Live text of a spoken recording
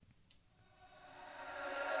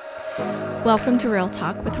Welcome to Real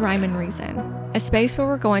Talk with Rhyme and Reason, a space where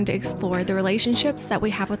we're going to explore the relationships that we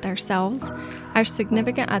have with ourselves, our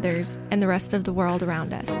significant others, and the rest of the world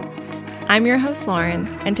around us. I'm your host, Lauren,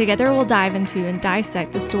 and together we'll dive into and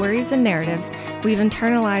dissect the stories and narratives we've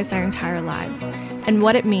internalized our entire lives, and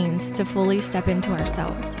what it means to fully step into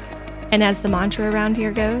ourselves. And as the mantra around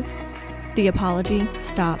here goes, the apology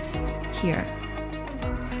stops here.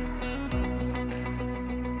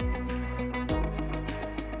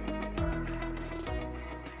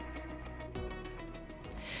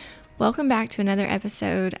 Welcome back to another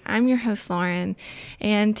episode. I'm your host, Lauren,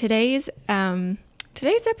 and today's episode,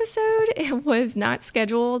 it was not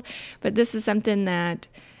scheduled, but this is something that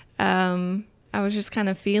I was just kind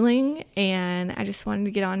of feeling, and I just wanted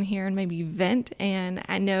to get on here and maybe vent. And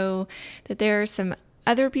I know that there are some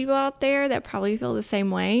other people out there that probably feel the same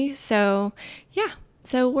way. So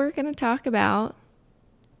we're going to talk about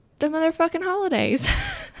the motherfucking holidays.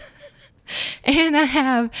 And I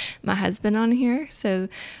have my husband on here, so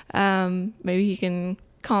maybe he can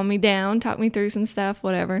calm me down, talk me through some stuff,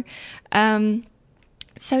 whatever. Grab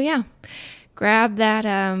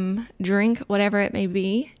that drink, whatever it may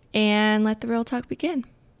be, and let the real talk begin.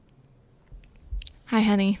 Hi,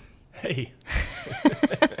 honey. Hey.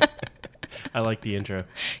 I like the intro.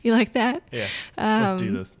 You like that? Yeah. Let's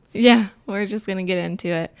do this. Yeah, we're just going to get into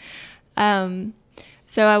it.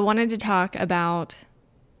 So I wanted to talk about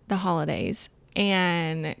the holidays,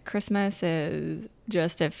 and Christmas is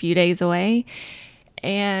just a few days away,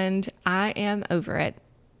 and I am over it.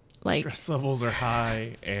 Like, stress levels are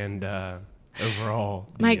high, and overall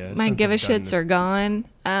my give a shits are gone.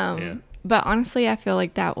 But honestly, I feel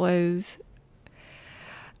like that is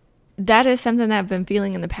something that I've been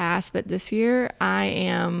feeling in the past, but this year I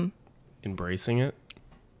am embracing it.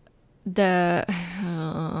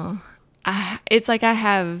 It's like I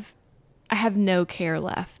have no care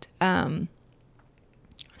left.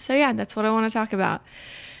 That's what I want to talk about.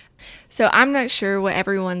 So I'm not sure what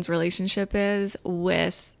everyone's relationship is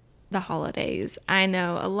with the holidays. I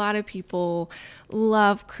know a lot of people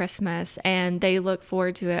love Christmas and they look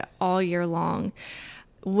forward to it all year long.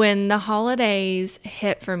 When the holidays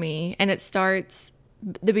hit for me, and it starts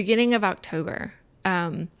the beginning of October,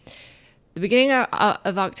 the beginning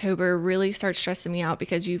of October really starts stressing me out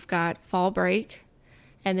because you've got fall break,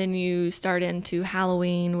 and then you start into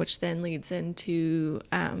Halloween, which then leads into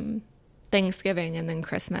Thanksgiving and then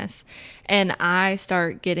Christmas. And I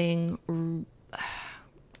start getting,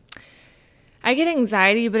 I get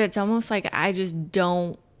anxiety, but it's almost like I just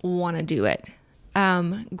don't want to do it.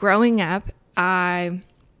 Growing up, I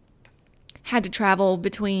had to travel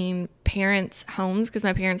between parents' homes because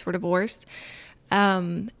my parents were divorced.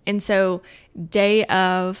 And so day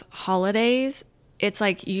of holidays, it's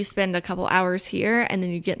like you spend a couple hours here and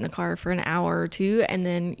then you get in the car for an hour or two and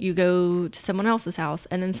then you go to someone else's house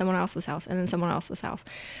and then someone else's house and then someone else's house.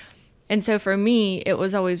 And so for me, it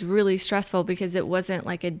was always really stressful because it wasn't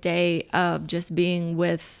like a day of just being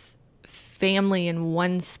with family in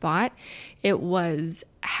one spot. It was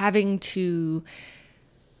having to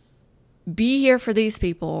be here for these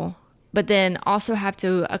people, but then also have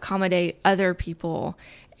to accommodate other people.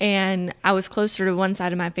 And I was closer to one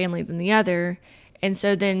side of my family than the other. And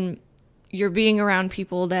so then you're being around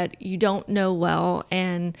people that you don't know well,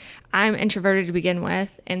 and I'm introverted to begin with.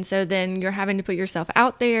 And so then you're having to put yourself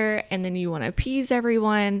out there, and then you want to appease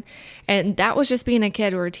everyone. And that was just being a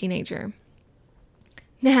kid or a teenager.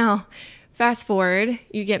 Now, fast forward,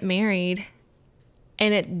 you get married,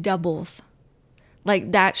 and it doubles.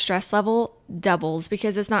 Like, that stress level doubles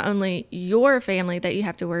because it's not only your family that you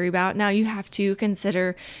have to worry about. Now you have to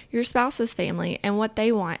consider your spouse's family and what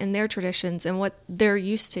they want and their traditions and what they're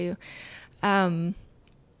used to. And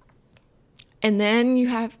then you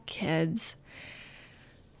have kids.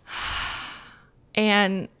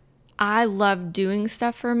 And I love doing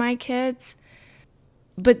stuff for my kids.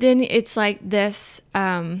 But then it's like this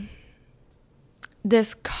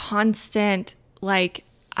constant, like,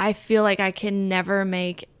 I feel like I can never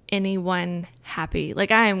make anyone happy.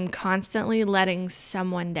 Like, I am constantly letting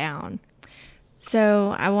someone down.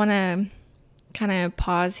 So I want to kind of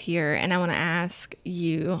pause here and I want to ask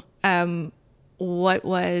you, what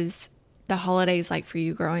was the holidays like for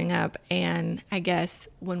you growing up? And I guess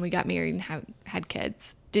when we got married and had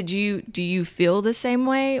kids, do you feel the same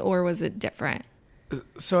way, or was it different?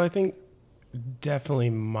 So I think definitely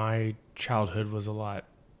my childhood was a lot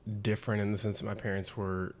different in the sense that my parents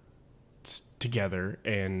were together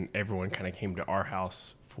and everyone kind of came to our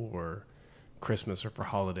house for Christmas or for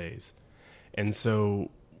holidays. And so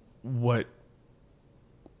what,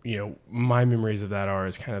 my memories of that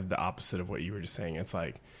is kind of the opposite of what you were just saying. It's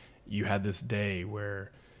like you had this day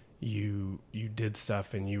where you did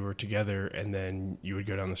stuff and you were together, and then you would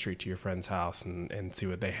go down the street to your friend's house and see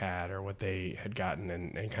what they had or what they had gotten,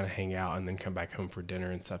 and kind of hang out and then come back home for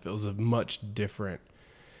dinner and stuff. It was a much different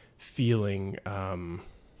feeling. And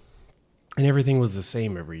everything was the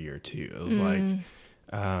same every year too. It was like,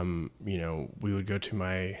 we would go to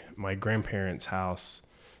my grandparents' house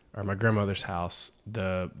or my grandmother's house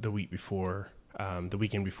the weekend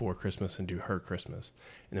before Christmas and do her Christmas.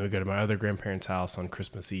 And then we go to my other grandparents' house on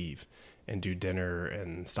Christmas Eve and do dinner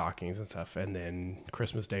and stockings and stuff. And then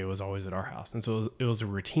Christmas Day was always at our house. And so it was a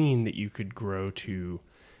routine that you could grow to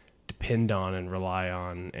depend on and rely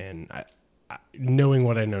on. And I knowing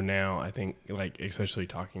what I know now, I think, like, especially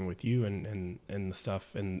talking with you and the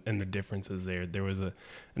stuff and the differences there was an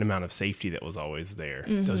amount of safety that was always there.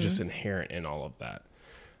 That was just inherent in all of that.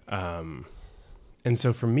 And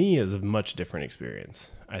so for me, it's a much different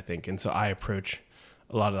experience, I think. And so I approach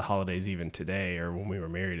a lot of the holidays, even today, or when we were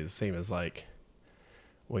married, is the same as like,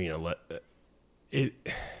 well,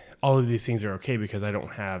 all of these things are okay because I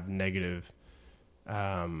don't have negative,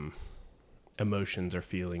 emotions or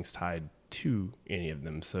feelings tied to any of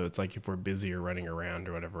them. So it's like if we're busy or running around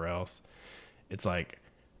or whatever else, it's like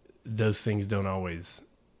those things don't always,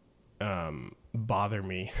 bother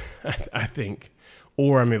me, I think.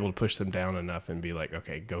 Or I'm able to push them down enough and be like,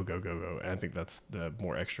 okay, go. And I think that's the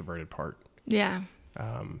more extroverted part. Yeah.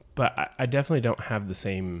 But I definitely don't have the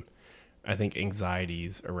same, I think,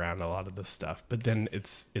 anxieties around a lot of this stuff. But then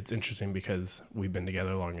it's interesting because we've been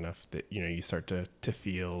together long enough that, you start to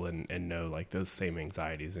feel and know like those same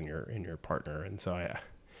anxieties in your partner. And so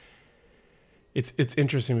it's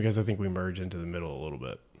interesting because I think we merge into the middle a little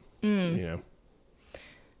bit,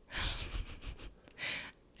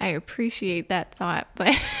 I appreciate that thought,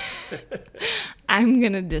 but I'm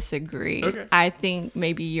going to disagree. Okay. I think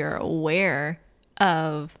maybe you're aware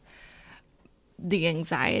of the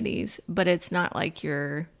anxieties, but it's not like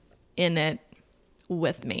you're in it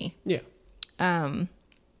with me. Yeah.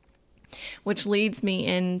 Which leads me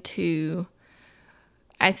into,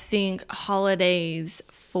 I think, holidays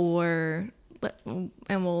and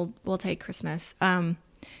we'll take Christmas.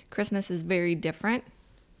 Christmas is very different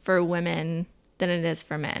for women than it is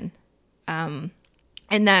for men. And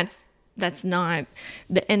that's not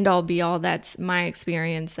the end all be all. That's my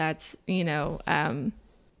experience. That's,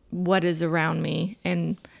 what is around me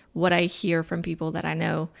and what I hear from people that I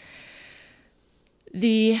know.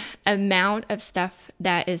 The amount of stuff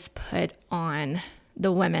that is put on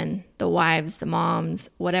the women, the wives, the moms,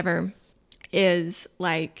 whatever, is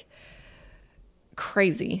like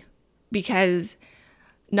crazy, because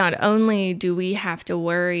not only do we have to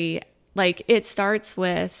worry, like it starts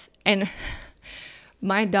with, and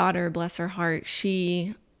my daughter, bless her heart,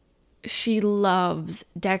 she loves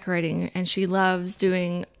decorating and she loves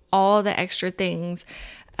doing all the extra things.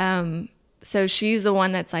 So she's the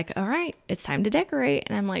one that's like, all right, it's time to decorate.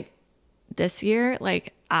 And I'm like, this year,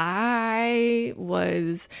 like I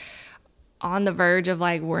was on the verge of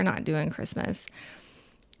like, we're not doing Christmas.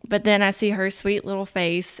 But then I see her sweet little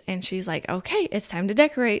face and she's like, okay, it's time to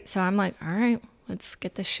decorate. So I'm like, all right, let's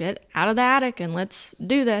get the shit out of the attic and let's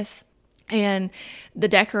do this. And the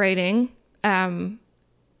decorating, I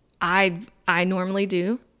normally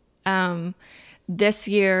do. This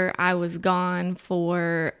year I was gone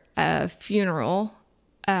for a funeral.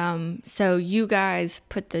 So you guys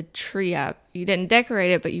put the tree up. You didn't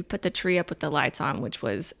decorate it, but you put the tree up with the lights on, which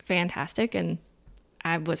was fantastic. And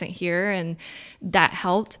I wasn't here and that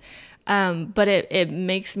helped. But it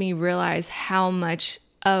makes me realize how much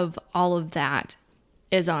of all of that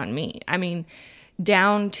is on me. I mean,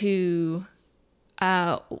 down to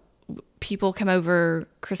people come over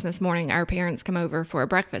Christmas morning. Our parents come over for a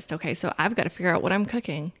breakfast. Okay, so I've got to figure out what I'm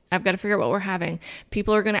cooking. I've got to figure out what we're having.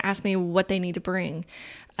 People are going to ask me what they need to bring.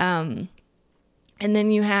 And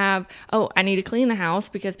then you have, I need to clean the house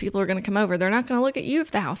because people are going to come over. They're not going to look at you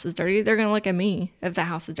if the house is dirty. They're going to look at me if the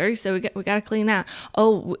house is dirty. So we got to clean that.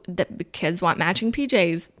 The kids want matching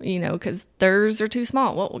PJs, because theirs are too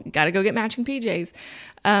small. Well, we got to go get matching PJs.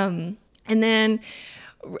 And then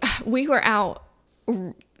we were out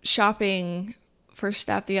shopping for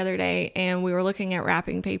stuff the other day and we were looking at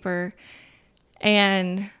wrapping paper,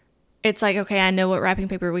 and it's like, okay, I know what wrapping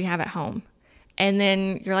paper we have at home. And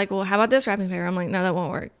then you're like, well, how about this wrapping paper? I'm like, no, that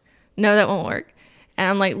won't work. No, that won't work. And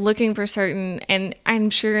I'm like looking for certain, and I'm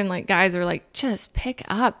sure, and like guys are like, just pick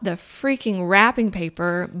up the freaking wrapping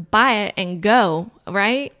paper, buy it and go,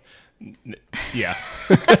 right? Yeah.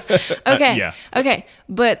 Okay. Yeah. Okay.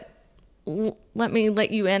 But let me let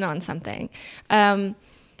you in on something.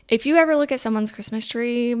 if you ever look at someone's Christmas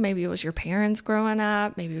tree, maybe it was your parents growing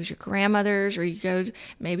up, maybe it was your grandmother's, or you go,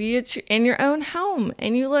 maybe it's in your own home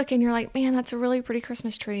and you look and you're like, man, that's a really pretty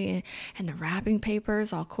Christmas tree. And the wrapping paper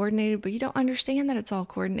is all coordinated, but you don't understand that it's all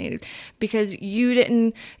coordinated because you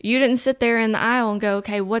didn't sit there in the aisle and go,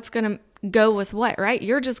 okay, what's going to go with what, right?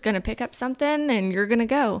 You're just going to pick up something and you're going to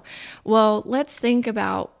go. Well, let's think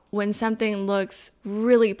about when something looks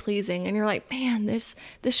really pleasing and you're like, man, this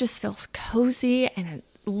just feels cozy and it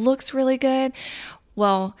looks really good.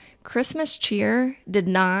 Well, Christmas cheer did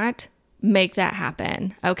not make that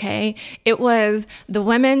happen, okay? It was the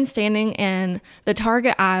women standing in the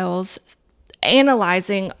Target aisles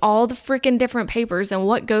analyzing all the freaking different papers and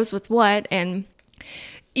what goes with what, and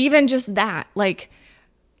even just that, like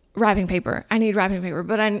wrapping paper. I need wrapping paper,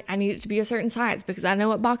 but I need it to be a certain size because I know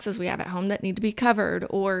what boxes we have at home that need to be covered.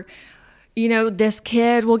 Or, you know, this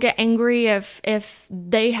kid will get angry if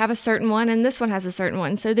they have a certain one and this one has a certain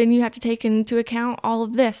one. So then you have to take into account all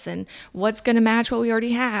of this and what's going to match what we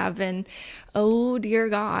already have. And oh dear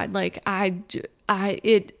God, like and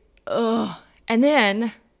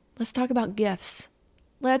then let's talk about gifts.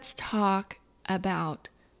 Let's talk about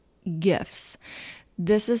gifts.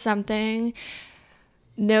 This is something,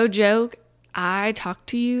 no joke, I talked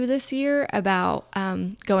to you this year about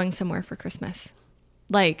going somewhere for Christmas.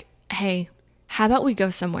 Like, hey, how about we go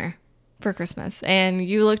somewhere for Christmas? And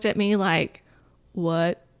you looked at me like,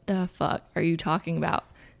 what the fuck are you talking about?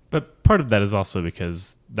 But part of that is also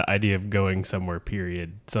because the idea of going somewhere,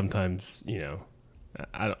 period, sometimes, you know,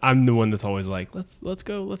 I'm the one that's always like, let's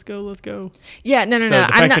go. Yeah, no. The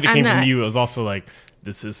fact that it came from you, it was also like,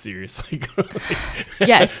 this is seriously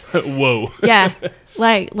yes. Whoa. Yeah.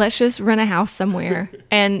 Like, let's just rent a house somewhere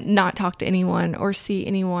and not talk to anyone or see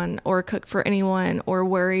anyone or cook for anyone or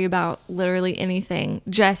worry about literally anything.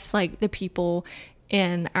 Just like the people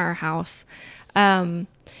in our house.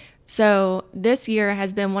 So this year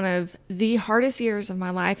has been one of the hardest years of my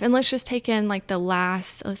life. And let's just take in like the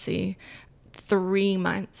last, 3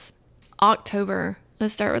 months. October.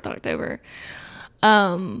 Let's start with October.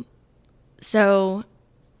 So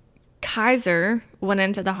Kaiser went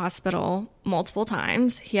into the hospital multiple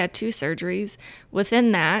times. He had 2 surgeries.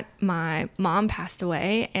 Within that, my mom passed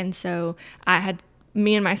away. And so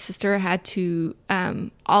me and my sister had to,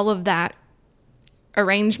 all of that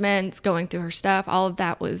arrangements, going through her stuff, all of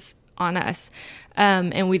that was on us.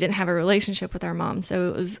 And we didn't have a relationship with our mom. So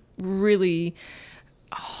it was really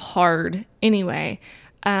hard anyway.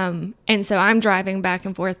 And so I'm driving back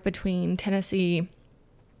and forth between Tennessee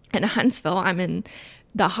and Huntsville. I'm in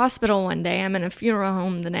the hospital one day. I'm in a funeral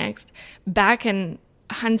home the next. Back in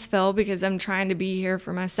Huntsville because I'm trying to be here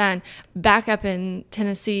for my son. Back up in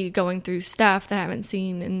Tennessee going through stuff that I haven't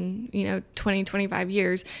seen in, 20, 25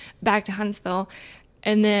 years. Back to Huntsville.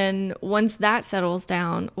 And then once that settles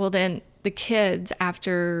down, well, then the kids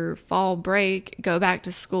after fall break go back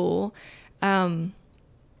to school. And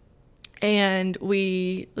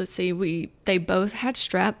they both had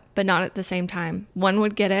strep, but not at the same time. One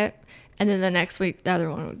would get it, and then the next week, the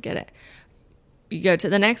other one would get it. You go to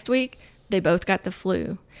the next week, they both got the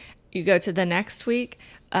flu. You go to the next week,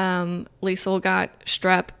 Liesl got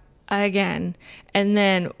strep again. And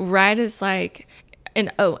then right as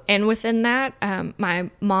and within that,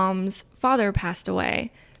 my mom's father passed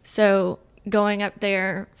away. So going up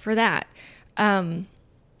there for that. And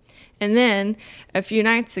then a few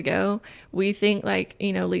nights ago, we think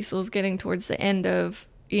Liesl's getting towards the end of,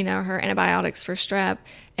 her antibiotics for strep.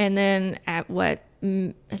 And then at I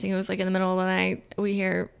think it was in the middle of the night, we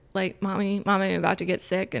hear mommy, I'm about to get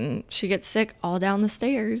sick. And she gets sick all down the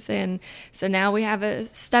stairs. And so now we have a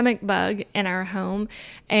stomach bug in our home.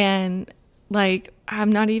 And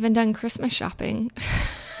I'm not even done Christmas shopping.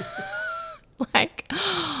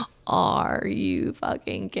 Are you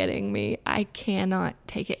fucking kidding me? I cannot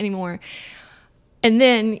take it anymore. And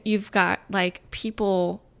then you've got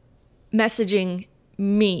people messaging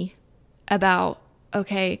me about,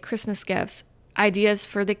 okay, Christmas gifts, ideas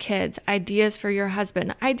for the kids, ideas for your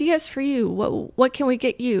husband, ideas for you. What can we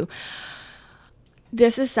get you?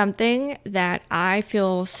 This is something that I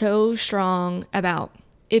feel so strong about.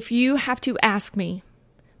 If you have to ask me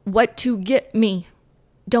what to get me,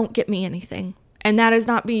 don't get me anything. And that is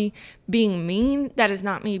not me being mean. That is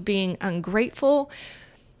not me being ungrateful.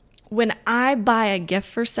 When I buy a gift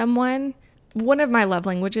for someone, one of my love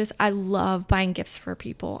languages, I love buying gifts for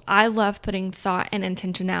people. I love putting thought and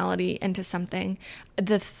intentionality into something.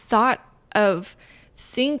 The thought of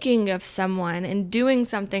thinking of someone and doing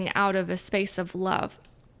something out of a space of love,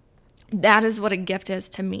 that is what a gift is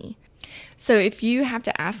to me. So if you have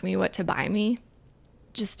to ask me what to buy me,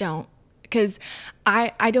 just don't. Because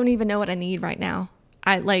I don't even know what I need right now.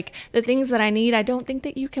 I like the things that I need. I don't think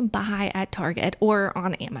that you can buy at Target or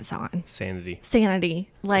on Amazon. Sanity,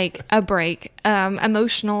 like a break,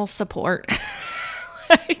 emotional support.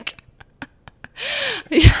 Like,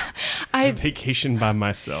 yeah, a vacation by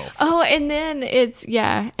myself. Oh, and then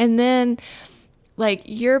and then like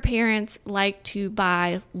your parents like to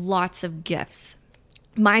buy lots of gifts.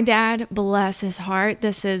 My dad, bless his heart,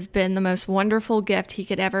 this has been the most wonderful gift he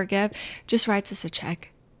could ever give, just writes us a check.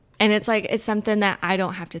 And it's like, it's something that I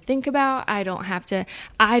don't have to think about. I don't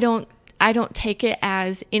take it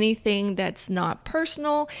as anything that's not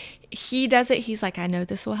personal. He does it. He's like, I know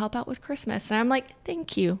this will help out with Christmas. And I'm like,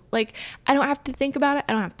 thank you. Like, I don't have to think about it.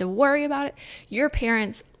 I don't have to worry about it. Your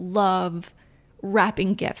parents love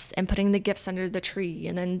wrapping gifts and putting the gifts under the tree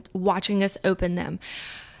and then watching us open them.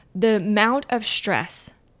 The amount of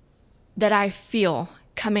stress that I feel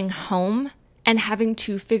coming home and having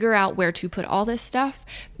to figure out where to put all this stuff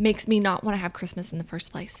makes me not want to have Christmas in the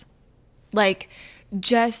first place. Like, it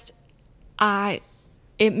just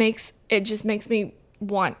makes me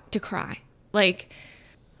want to cry. Like,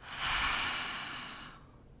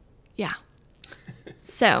 yeah.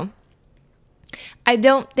 So I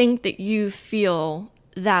don't think that you feel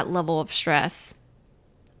that level of stress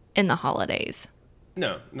in the holidays.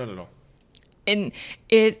 No, not at all. And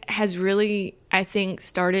it has really, I think,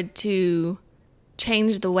 started to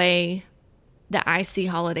change the way that I see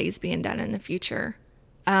holidays being done in the future.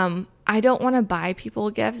 I don't want to buy people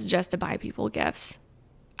gifts just to buy people gifts.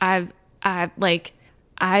 Even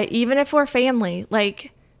if we're family,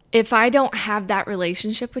 like, if I don't have that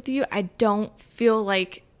relationship with you, I don't feel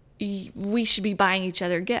like we should be buying each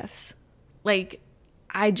other gifts. Like,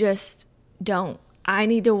 I just don't. I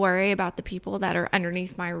need to worry about the people that are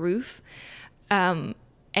underneath my roof. And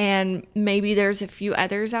maybe there's a few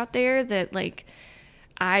others out there that, like,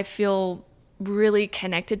 I feel really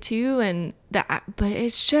connected to, but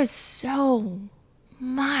it's just so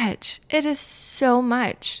much. It is so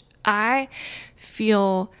much. I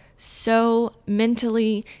feel so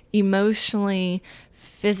mentally, emotionally,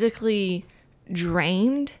 physically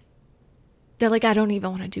drained that, like, I don't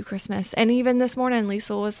even want to do Christmas. And even this morning,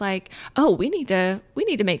 Lisa was like, oh, we need to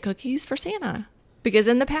make cookies for Santa. Because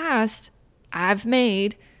in the past, I've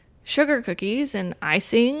made sugar cookies and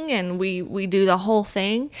icing, and we do the whole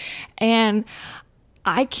thing. And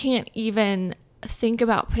I can't even think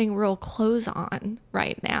about putting real clothes on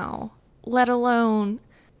right now, let alone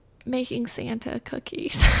making Santa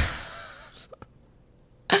cookies.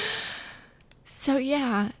 So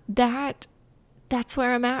yeah, that's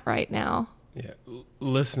where I'm at right now. Yeah,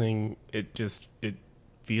 listening, it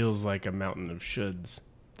feels like a mountain of shoulds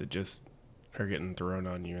that just are getting thrown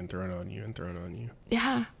on you and thrown on you and thrown on you.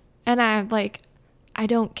 Yeah. And I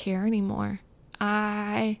don't care anymore.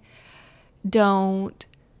 I don't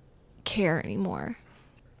care anymore.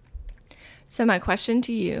 So my question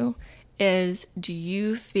to you is, do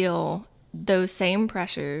you feel those same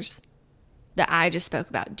pressures that I just spoke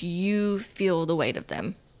about? Do you feel the weight of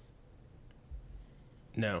them?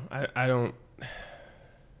 No, I don't.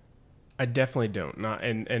 I definitely don't. Not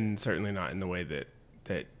and certainly not in the way that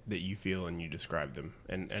you feel and you describe them.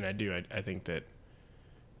 And I do. I think that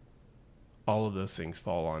all of those things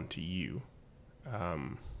fall onto you.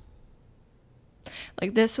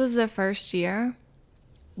 Like, this was the first year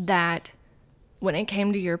that when it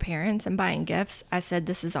came to your parents and buying gifts, I said,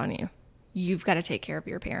 this is on you. You've got to take care of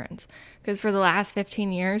your parents. Because for the last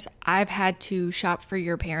 15 years, I've had to shop for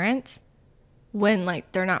your parents when,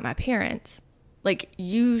 like, they're not my parents. Like,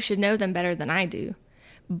 you should know them better than I do.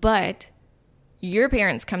 But your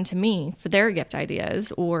parents come to me for their gift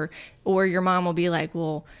ideas, or your mom will be like,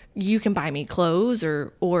 well, you can buy me clothes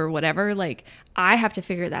or whatever. Like, I have to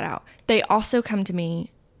figure that out. They also come to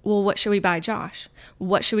me, well, what should we buy Josh?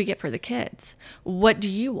 What should we get for the kids? What do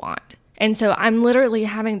you want? And so I'm literally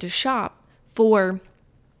having to shop for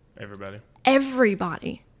everybody.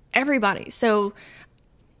 So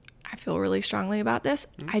I feel really strongly about this.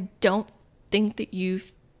 Mm-hmm. I don't think that you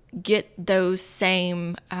get those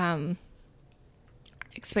same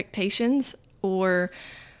expectations or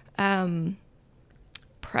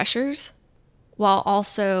pressures while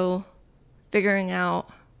also figuring out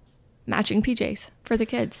matching PJs for the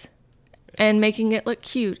kids and making it look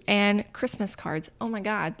cute, and Christmas cards. Oh my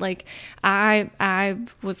God. Like, I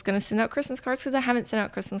was going to send out Christmas cards because I haven't sent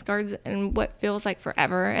out Christmas cards in what feels like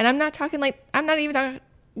forever. And I'm not even talking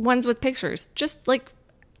ones with pictures, just like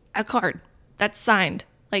a card that's signed.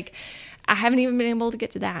 Like, I haven't even been able to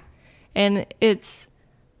get to that. And it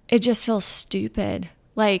just feels stupid.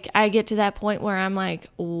 Like, I get to that point where I'm like,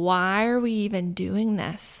 why are we even doing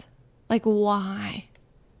this? Like, why?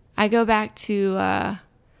 I go back to,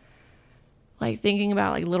 like thinking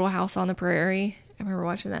about like Little House on the Prairie. I remember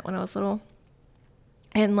watching that when I was little.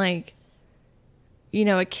 And like, you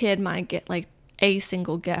know, a kid might get like a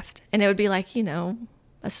single gift, and it would be like, you know,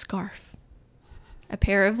 a scarf, a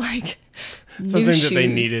pair of like something new shoes. That they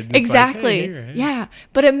needed. Exactly. Like, hey. Yeah.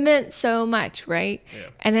 But it meant so much, right? Yeah.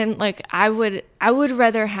 And then like I would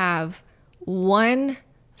rather have one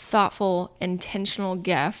thoughtful, intentional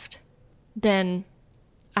gift than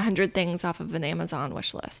 100 things off of an Amazon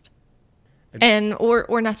wish list. And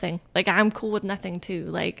or nothing. Like I'm cool with nothing too.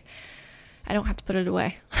 Like I don't have to put it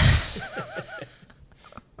away.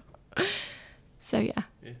 So yeah.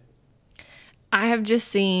 I have just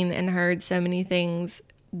seen and heard so many things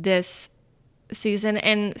this season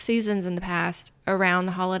and seasons in the past around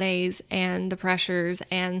the holidays and the pressures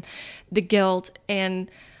and the guilt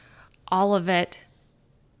and all of it.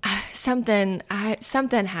 Something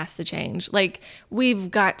has to change. Like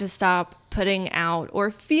we've got to stop putting out or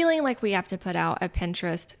feeling like we have to put out a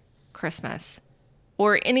Pinterest Christmas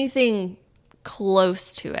or anything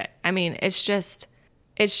close to it. I mean, it's just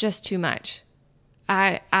too much.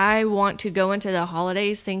 I want to go into the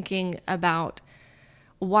holidays thinking about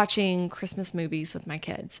watching Christmas movies with my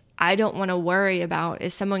kids. I don't want to worry about,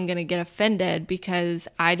 is someone going to get offended because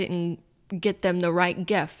I didn't get them the right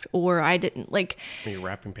gift or I didn't like... Your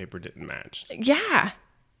wrapping paper didn't match. Yeah.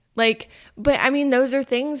 Like, but I mean, those are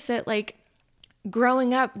things that like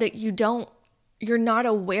growing up that you're not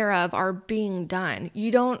aware of are being done.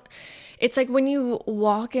 It's like when you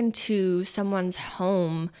walk into someone's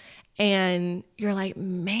home and you're like,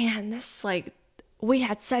 man, this like, we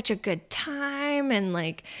had such a good time. And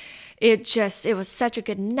like, it was such a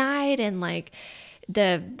good night. And like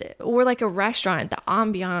or like a restaurant, the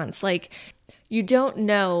ambiance, like you don't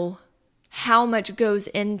know how much goes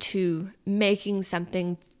into making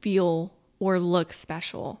something feel or look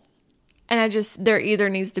special. And there either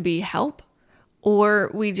needs to be help or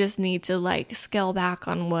we just need to like scale back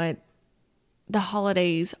on what the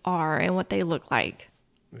holidays are and what they look like.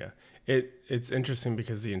 Yeah. It's interesting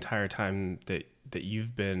because the entire time that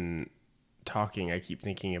you've been talking, I keep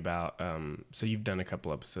thinking about, so you've done a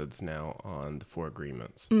couple episodes now on the 4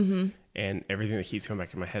 agreements. Mm-hmm. And everything that keeps coming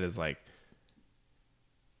back in my head is like,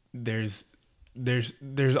 there's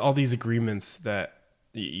all these agreements that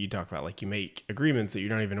you talk about, like you make agreements that you're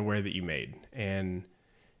not even aware that you made. And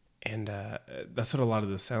that's what a lot of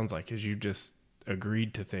this sounds like, is you just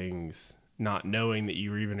agreed to things not knowing that you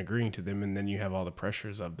were even agreeing to them. And then you have all the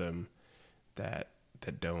pressures of them that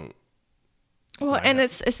don't. Well, and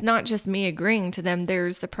it's not just me agreeing to them.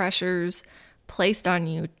 There's the pressures placed on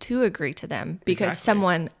you to agree to them because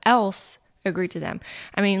someone else agreed to them.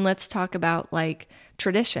 I mean, let's talk about like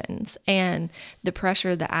traditions and the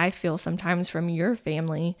pressure that I feel sometimes from your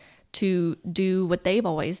family to do what they've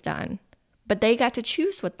always done. But they got to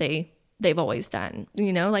choose what they've always done.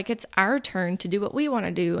 You know, like it's our turn to do what we want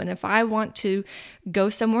to do. And if I want to go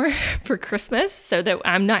somewhere for Christmas so that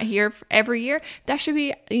I'm not here every year, that should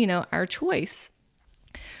be, you know, our choice.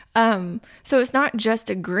 So it's not just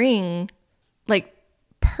agreeing like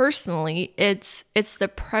personally, it's the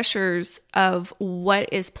pressures of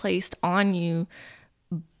what is placed on you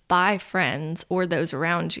by friends or those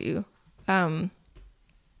around you.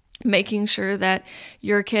 Making sure that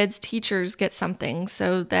your kids' teachers get something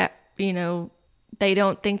so that, you know, they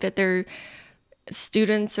don't think that their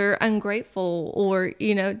students are ungrateful or,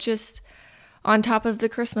 you know, just on top of the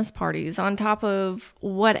Christmas parties, on top of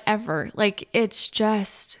whatever. Like, it's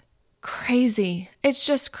just crazy. It's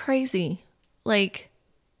just crazy. Like,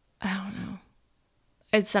 I don't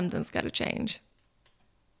know. Something's got to change.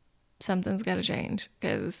 Something's got to change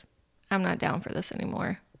because I'm not down for this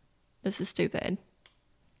anymore. This is stupid.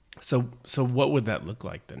 So what would that look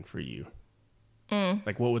like then for you?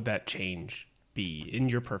 Like, what would that change be in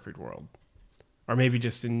your perfect world? Or maybe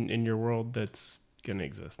just in your world that's going to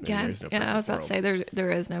exist. Maybe there's no perfect I was about world. to say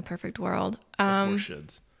there is no perfect world. That's more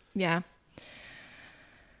shoulds. Yeah.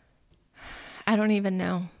 I don't even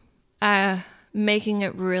know. Making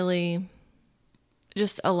it really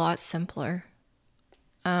just a lot simpler.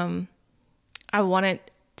 I want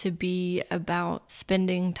it to be about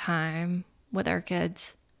spending time with our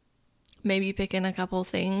kids. Maybe picking a couple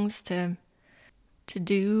things to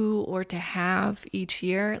do or to have each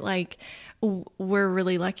year. Like, we're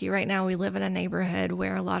really lucky right now. We live in a neighborhood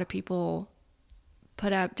where a lot of people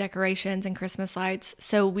put up decorations and Christmas lights.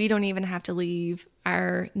 So we don't even have to leave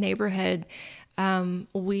our neighborhood. I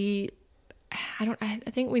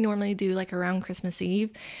think we normally do like around Christmas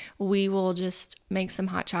Eve, we will just make some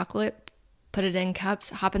hot chocolate, put it in cups,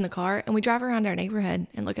 hop in the car, and we drive around our neighborhood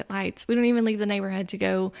and look at lights. We don't even leave the neighborhood to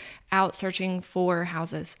go out searching for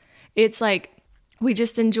houses. It's like we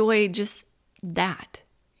just enjoy just that,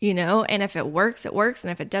 and if it works, it works.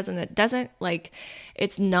 And if it doesn't, it doesn't. Like,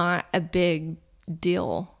 it's not a big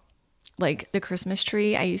deal. Like the Christmas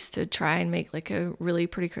tree, I used to try and make like a really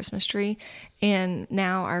pretty Christmas tree. And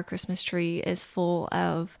now our Christmas tree is full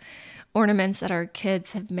of ornaments that our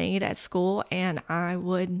kids have made at school, and I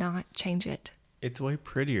would not change it. It's way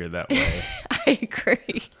prettier that way.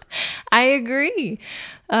 I agree.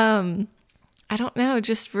 I don't know,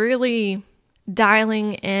 just really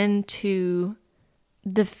dialing into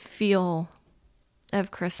the feel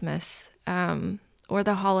of Christmas, or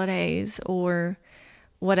the holidays or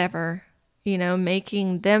whatever,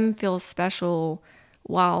 making them feel special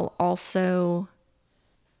while also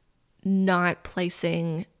not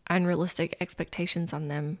placing unrealistic expectations on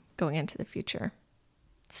them going into the future.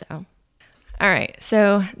 So, all right.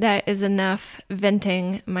 So that is enough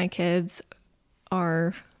venting. My kids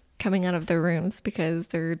are coming out of their rooms because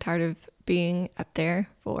they're tired of being up there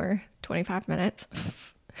for 25 minutes.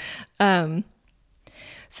 So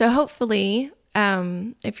hopefully,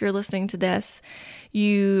 if you're listening to this,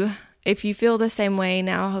 if you feel the same way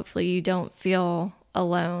now, hopefully you don't feel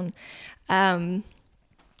alone.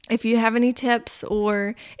 If you have any tips,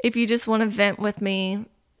 or if you just want to vent with me,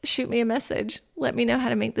 shoot me a message. Let me know how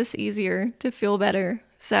to make this easier to feel better.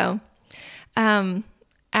 So,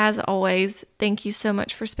 as always, thank you so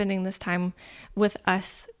much for spending this time with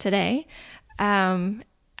us today.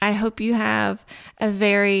 I hope you have a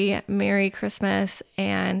very Merry Christmas,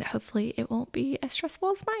 and hopefully it won't be as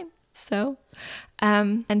stressful as mine. So,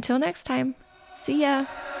 until next time, see ya.